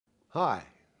Hi,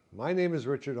 my name is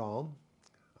Richard Alm.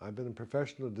 I've been a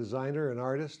professional designer and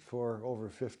artist for over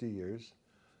 50 years,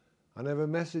 and I have a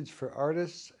message for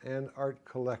artists and art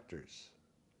collectors.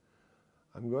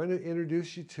 I'm going to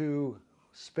introduce you to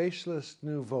Spatialist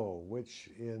Nouveau, which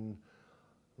in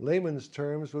layman's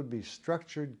terms would be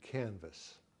structured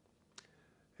canvas.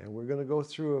 And we're going to go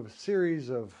through a series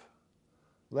of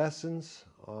lessons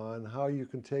on how you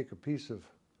can take a piece of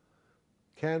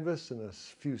canvas and a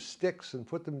few sticks and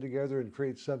put them together and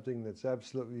create something that's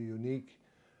absolutely unique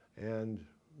and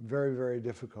very, very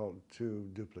difficult to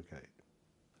duplicate.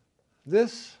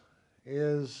 This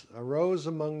is A Rose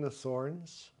Among the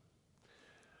Thorns.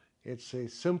 It's a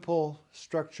simple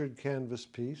structured canvas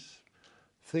piece.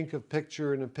 Think of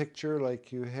picture in a picture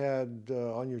like you had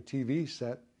on your TV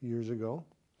set years ago.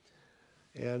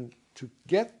 And to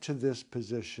get to this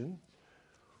position,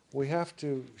 we have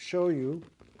to show you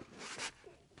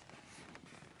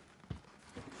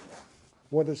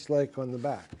what it's like on the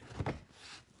back.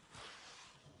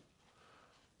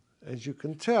 As you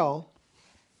can tell,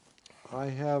 I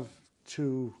have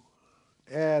to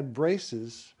add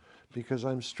braces because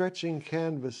I'm stretching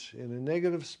canvas in a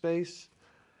negative space,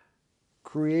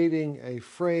 creating a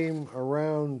frame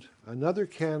around another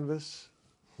canvas,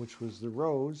 which was the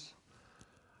rose,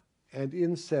 and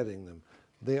insetting them.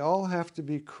 They all have to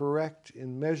be correct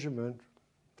in measurement.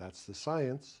 That's the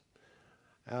science.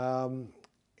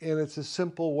 And it's a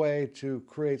simple way to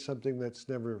create something that's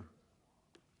never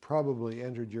probably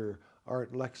entered your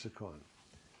art lexicon.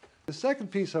 The second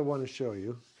piece I want to show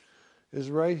you is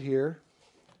right here.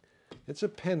 It's a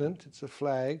pennant, it's a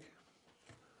flag.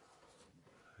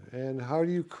 And how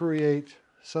do you create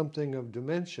something of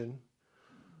dimension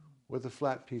with a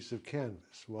flat piece of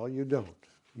canvas? Well, you don't.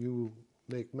 You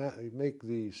make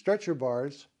the stretcher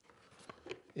bars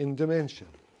in dimension,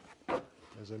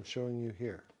 as I'm showing you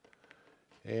here.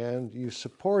 And you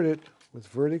support it with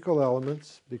vertical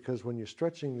elements because when you're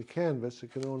stretching the canvas,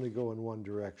 it can only go in one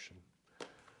direction.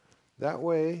 That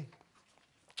way,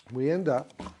 we end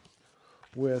up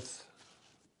with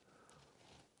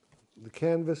the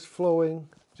canvas flowing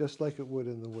just like it would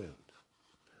in the wind.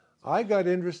 I got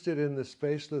interested in the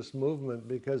Spatialist movement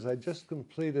because I just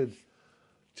completed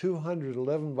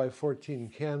 211 by 14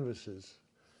 canvases,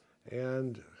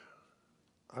 and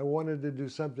I wanted to do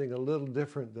something a little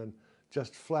different than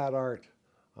just flat art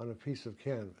on a piece of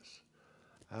canvas.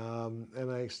 And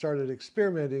I started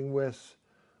experimenting with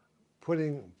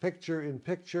putting picture in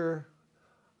picture,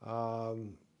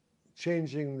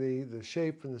 changing the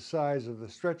shape and the size of the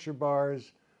stretcher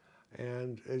bars.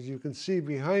 And as you can see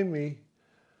behind me,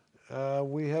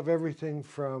 we have everything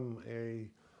from a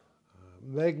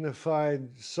magnified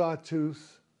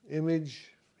sawtooth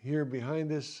image here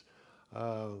behind us,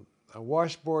 a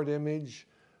washboard image,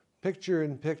 picture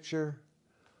in picture,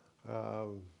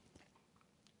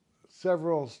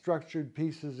 several structured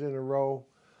pieces in a row.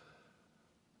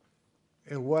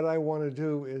 And what I want to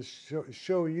do is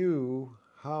show you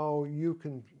how you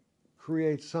can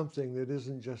create something that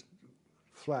isn't just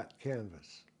flat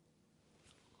canvas.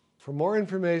 For more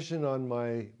information on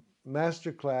my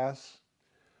masterclass,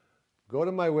 go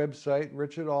to my website,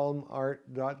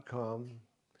 richardalmart.com,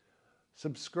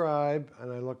 subscribe,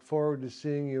 and I look forward to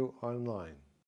seeing you online.